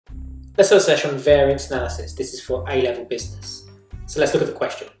Let's have a session on variance analysis. This is for A-level business. So let's look at the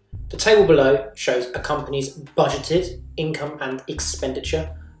question. The table below shows a company's budgeted income and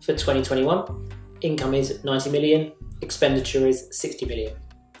expenditure for 2021. Income is 90 million, expenditure is 60 million.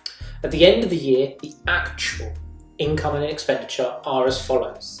 At the end of the year, the actual income and expenditure are as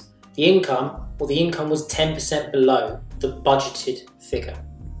follows. The income was 10% below the budgeted figure,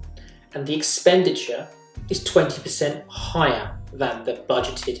 and the expenditure is 20% higher than the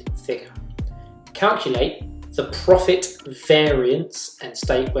budgeted figure. Calculate the profit variance and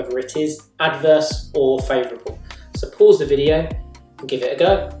state whether it is adverse or favourable. So pause the video and give it a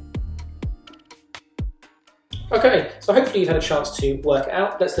go. Okay, so hopefully you've had a chance to work it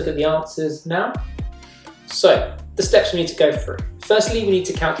out. Let's look at the answers now. So the steps we need to go through. Firstly, we need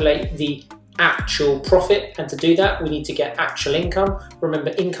to calculate the actual profit, and to do that we need to get actual income.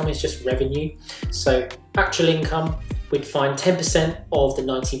 Remember, income is just revenue. So actual income, we'd find 10% of the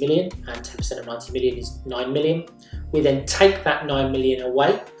 90 million, and 10% of 90 million is 9 million. We then take that 9 million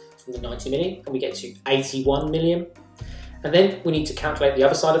away from the 90 million and we get to 81 million. And then we need to calculate the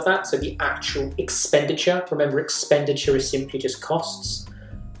other side of that, so the actual expenditure. Remember, expenditure is simply just costs.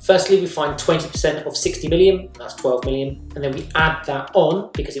 Firstly, we find 20% of 60 million, that's 12 million, and then we add that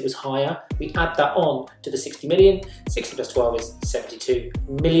on, because it was higher, we add that on to the 60 million. 60 plus 12 is 72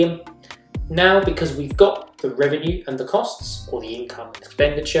 million. Now, because we've got the revenue and the costs, or the income and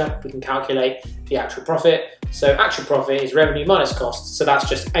expenditure, we can calculate the actual profit. So actual profit is revenue minus costs, so that's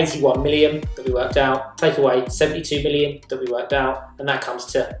just 81 million that we worked out. Take away 72 million that we worked out, and that comes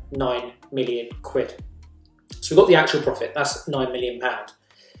to 9 million quid. So we've got the actual profit, that's 9 million pound.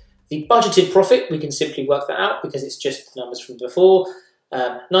 The budgeted profit, we can simply work that out because it's just the numbers from before.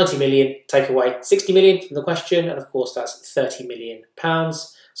 90 million, take away 60 million from the question, and of course that's 30 million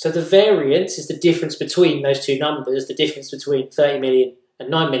pounds. So the variance is the difference between those two numbers, the difference between 30 million and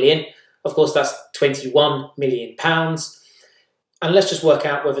 9 million. Of course, that's 21 million pounds. And let's just work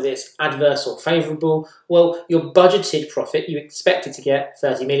out whether it's adverse or favourable. Well, your budgeted profit, you expected to get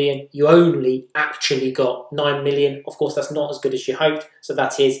 30 million. You only actually got 9 million. Of course, that's not as good as you hoped. So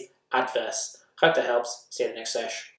that is adverse. Hope that helps. See you in the next session.